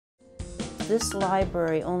This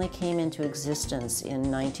library only came into existence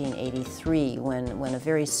in 1983 when a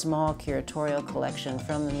very small curatorial collection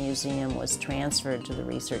from the museum was transferred to the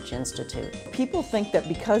Research Institute. People think that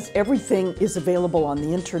because everything is available on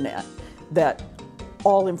the internet, that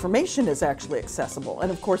all information is actually accessible,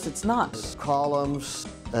 and of course it's not. Columns,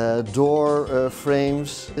 door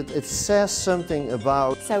frames, it says something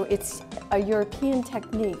about... So it's a European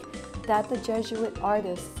technique that the Jesuit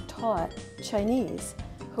artists taught Chinese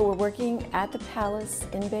who were working at the palace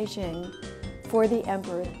in Beijing for the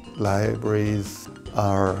emperor. Libraries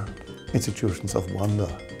are institutions of wonder,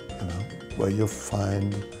 where you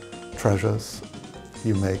find treasures,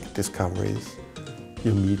 you make discoveries,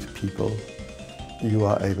 you meet people, you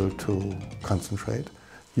are able to concentrate,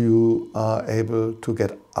 you are able to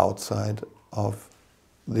get outside of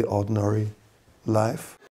the ordinary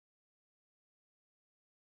life.